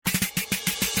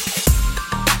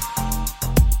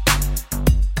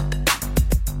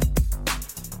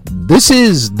This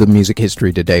is the Music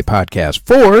History Today podcast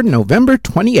for November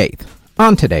 28th.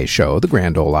 On today's show, the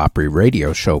Grand Ole Opry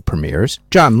radio show premieres,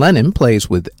 John Lennon plays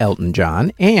with Elton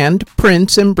John, and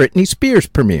Prince and Britney Spears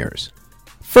premieres.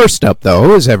 First up,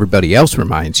 though, as everybody else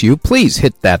reminds you, please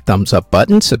hit that thumbs up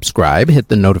button, subscribe, hit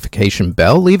the notification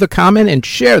bell, leave a comment, and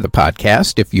share the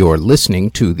podcast if you're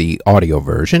listening to the audio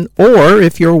version, or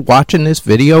if you're watching this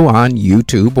video on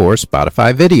YouTube or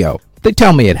Spotify video. They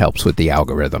tell me it helps with the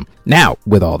algorithm. Now,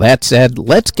 with all that said,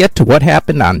 let's get to what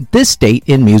happened on this date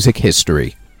in music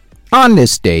history. On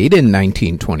this date in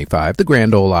 1925, the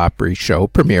Grand Ole Opry show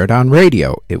premiered on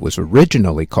radio. It was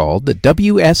originally called the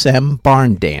WSM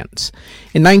Barn Dance.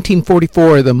 In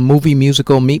 1944, the movie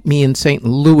musical Meet Me in St.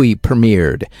 Louis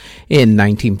premiered. In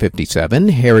 1957,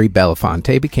 Harry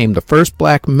Belafonte became the first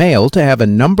black male to have a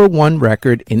number one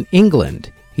record in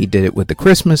England. He did it with the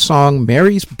Christmas song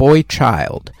Mary's Boy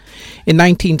Child. In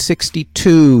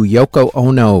 1962, Yoko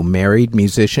Ono married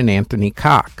musician Anthony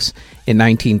Cox. In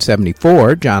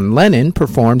 1974, John Lennon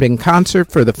performed in concert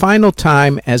for the final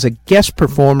time as a guest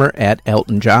performer at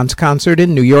Elton John's concert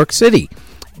in New York City.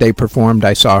 They performed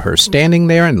I Saw Her Standing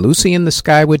There and Lucy in the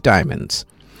Sky with Diamonds.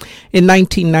 In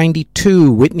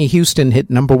 1992, Whitney Houston hit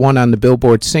number one on the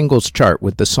Billboard singles chart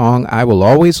with the song I Will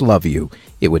Always Love You.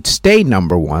 It would stay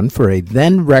number one for a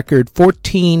then-record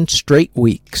 14 straight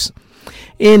weeks.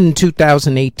 In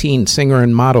 2018, singer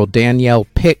and model Danielle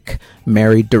Pick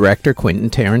married director Quentin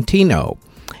Tarantino.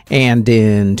 And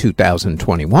in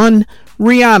 2021,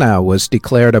 Rihanna was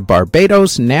declared a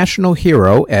Barbados national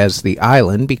hero as the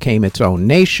island became its own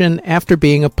nation after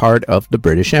being a part of the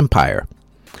British Empire.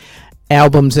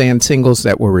 Albums and singles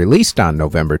that were released on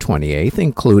November 28th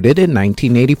included in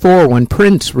 1984 when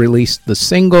Prince released the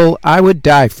single I Would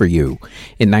Die For You.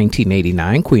 In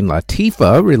 1989, Queen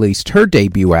Latifah released her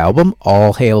debut album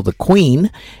All Hail the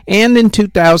Queen. And in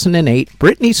 2008,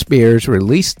 Britney Spears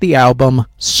released the album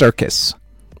Circus.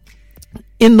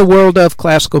 In the world of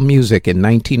classical music, in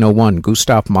 1901,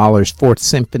 Gustav Mahler's Fourth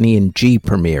Symphony in G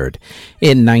premiered.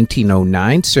 In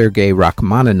 1909, Sergei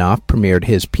Rachmaninoff premiered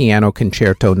his Piano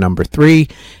Concerto No. 3.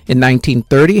 In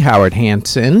 1930, Howard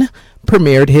Hansen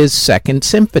premiered his Second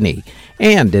Symphony.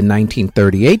 And in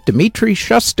 1938, Dmitri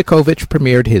Shostakovich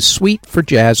premiered his Suite for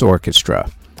Jazz Orchestra.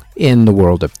 In the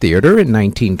world of theater, in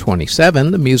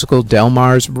 1927, the musical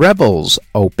Delmar's Revels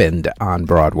opened on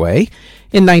Broadway.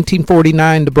 In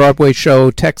 1949, the Broadway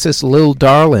show Texas Lil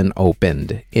Darlin'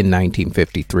 opened. In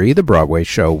 1953, the Broadway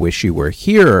show Wish You Were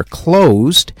Here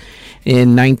closed.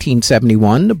 In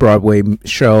 1971, the Broadway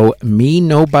show Me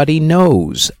Nobody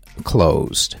Knows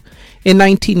closed. In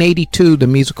 1982, the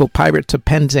musical Pirates of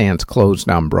Penzance closed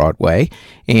on Broadway,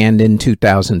 and in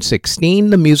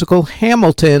 2016, the musical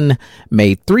Hamilton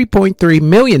made $3.3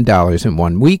 million in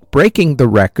 1 week, breaking the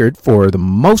record for the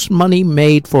most money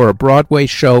made for a Broadway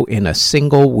show in a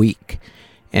single week.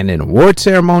 And in award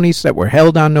ceremonies that were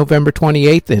held on November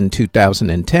 28th in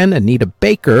 2010, Anita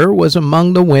Baker was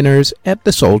among the winners at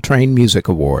the Soul Train Music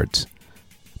Awards.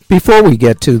 Before we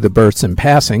get to the births and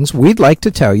passings, we'd like to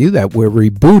tell you that we're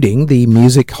rebooting the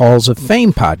Music Halls of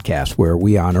Fame podcast, where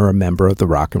we honor a member of the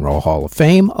Rock and Roll Hall of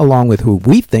Fame, along with who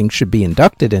we think should be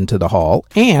inducted into the Hall,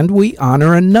 and we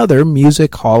honor another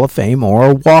Music Hall of Fame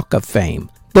or Walk of Fame.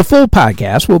 The full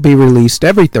podcast will be released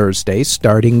every Thursday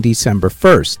starting December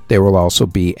 1st. There will also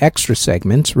be extra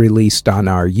segments released on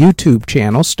our YouTube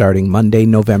channel starting Monday,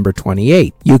 November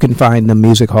 28th. You can find the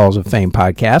Music Halls of Fame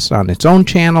podcast on its own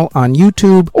channel on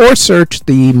YouTube or search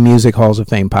the Music Halls of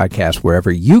Fame podcast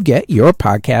wherever you get your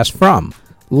podcast from.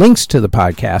 Links to the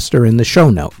podcast are in the show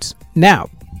notes. Now,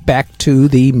 back to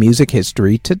the Music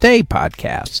History Today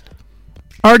podcast.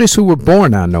 Artists who were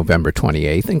born on November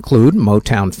 28th include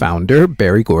Motown founder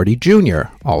Berry Gordy Jr.,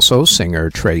 also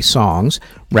singer Trey Songz,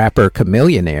 rapper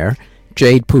Chamillionaire,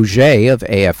 Jade Pouget of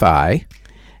AFI,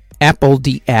 Apple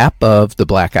D'Ap of the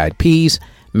Black Eyed Peas,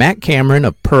 Matt Cameron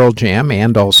of Pearl Jam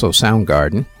and also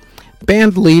Soundgarden,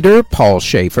 band leader Paul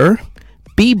Shaffer,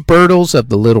 B. Birtles of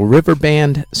the Little River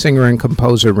Band, singer and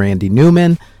composer Randy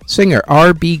Newman, singer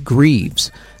R.B.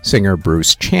 Greaves, singer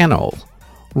Bruce Channel,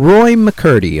 Roy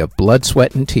McCurdy of Blood,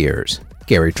 Sweat, and Tears,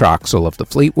 Gary Troxell of the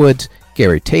Fleetwoods,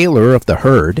 Gary Taylor of The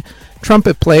Herd,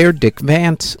 trumpet player Dick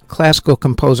Vance, classical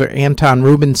composer Anton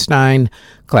Rubinstein,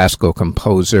 classical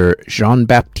composer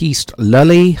Jean-Baptiste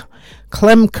Lully,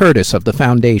 Clem Curtis of The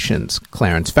Foundations,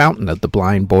 Clarence Fountain of the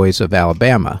Blind Boys of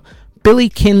Alabama, Billy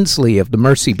Kinsley of the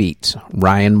Mercy Beats,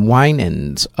 Ryan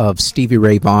Winans of Stevie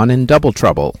Ray Vaughan and Double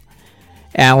Trouble,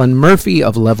 Alan Murphy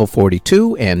of Level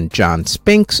 42, and John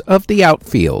Spinks of The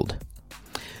Outfield.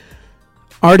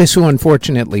 Artists who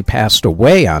unfortunately passed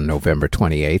away on November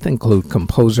 28th include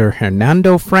composer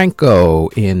Hernando Franco.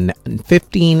 In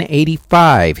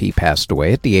 1585, he passed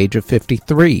away at the age of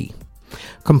 53.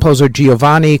 Composer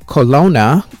Giovanni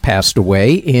Colonna passed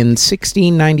away in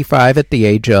 1695 at the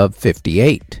age of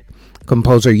 58.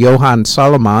 Composer Johann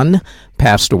Salomon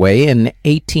passed away in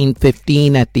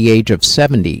 1815 at the age of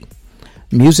 70.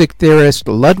 Music theorist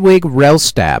Ludwig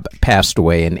Rellstab passed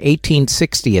away in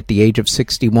 1860 at the age of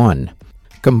 61.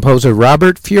 Composer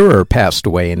Robert Führer passed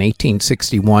away in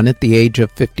 1861 at the age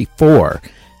of 54.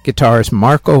 Guitarist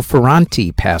Marco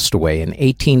Ferranti passed away in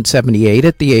 1878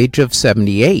 at the age of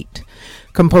 78.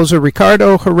 Composer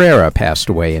Ricardo Herrera passed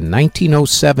away in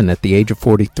 1907 at the age of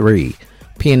 43.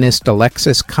 Pianist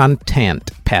Alexis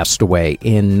Contant passed away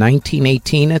in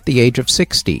 1918 at the age of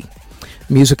 60.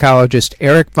 Musicologist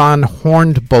Erich von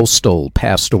Hornbostel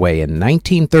passed away in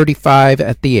 1935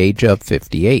 at the age of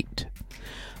 58.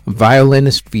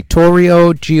 Violinist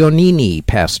Vittorio Giannini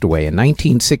passed away in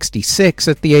 1966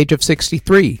 at the age of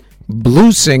 63.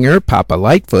 Blues singer Papa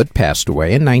Lightfoot passed away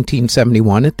in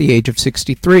 1971 at the age of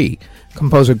 63.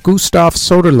 Composer Gustav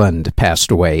Söderlund passed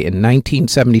away in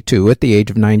 1972 at the age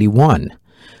of 91.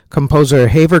 Composer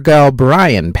Havergal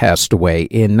Brian passed away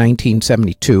in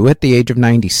 1972 at the age of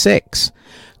 96.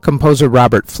 Composer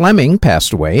Robert Fleming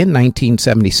passed away in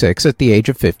 1976 at the age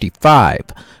of 55.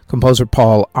 Composer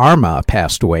Paul Arma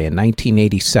passed away in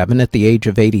 1987 at the age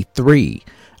of 83.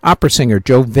 Opera singer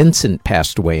Joe Vincent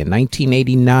passed away in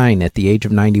 1989 at the age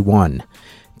of 91.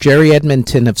 Jerry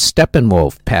Edmonton of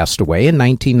Steppenwolf passed away in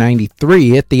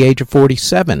 1993 at the age of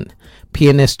 47.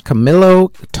 Pianist Camillo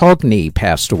Togni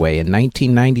passed away in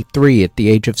 1993 at the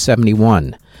age of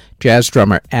 71. Jazz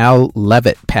drummer Al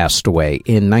Levitt passed away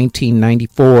in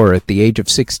 1994 at the age of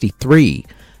 63.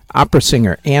 Opera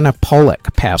singer Anna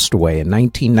Pollock passed away in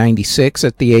 1996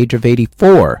 at the age of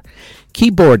 84.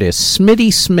 Keyboardist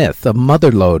Smitty Smith of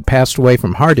Motherlode passed away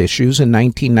from heart issues in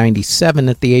 1997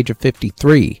 at the age of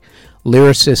 53.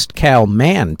 Lyricist Cal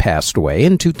Mann passed away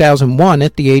in 2001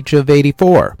 at the age of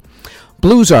 84.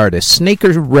 Blues artist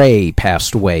Snaker Ray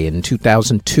passed away in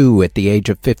 2002 at the age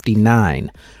of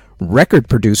 59. Record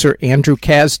producer Andrew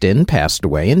Kasdan passed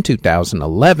away in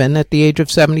 2011 at the age of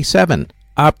 77.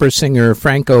 Opera singer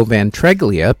Franco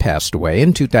Ventreglia passed away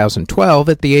in 2012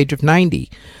 at the age of 90.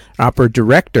 Opera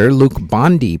director Luc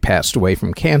Bondy passed away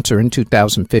from cancer in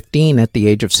 2015 at the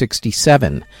age of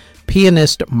 67.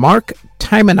 Pianist Mark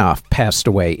Tymanoff passed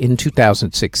away in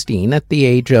 2016 at the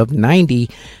age of 90,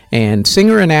 and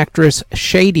singer and actress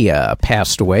Shadia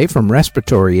passed away from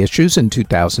respiratory issues in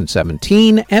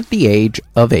 2017 at the age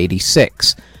of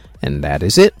 86. And that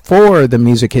is it for the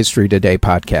Music History Today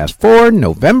podcast for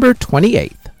November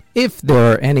 28th. If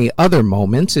there are any other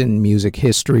moments in music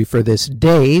history for this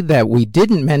day that we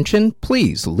didn't mention,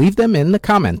 please leave them in the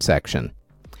comment section.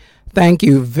 Thank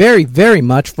you very, very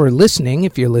much for listening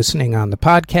if you're listening on the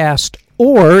podcast,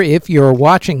 or if you're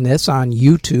watching this on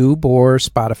YouTube or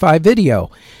Spotify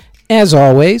video. As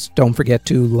always, don't forget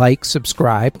to like,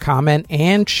 subscribe, comment,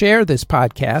 and share this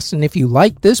podcast. And if you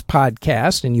like this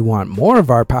podcast and you want more of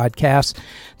our podcasts,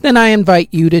 then I invite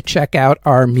you to check out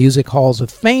our Music Halls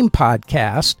of Fame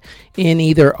podcast in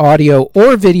either audio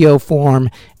or video form.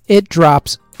 It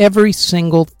drops every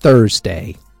single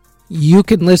Thursday. You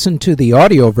can listen to the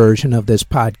audio version of this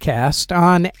podcast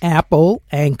on Apple,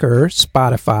 Anchor,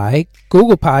 Spotify,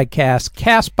 Google Podcasts,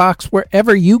 CastBox,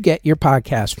 wherever you get your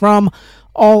podcast from,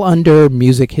 all under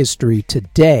Music History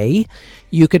Today.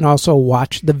 You can also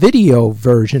watch the video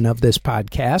version of this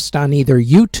podcast on either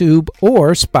YouTube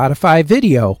or Spotify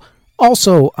video,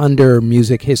 also under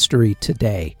Music History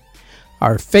Today.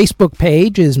 Our Facebook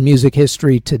page is Music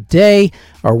History Today.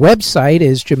 Our website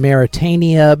is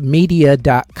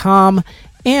JamaritaniaMedia.com.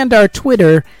 And our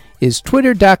Twitter is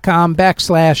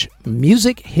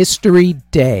twitter.com/Music History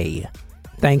Day.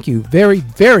 Thank you very,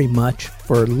 very much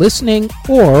for listening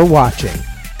or watching.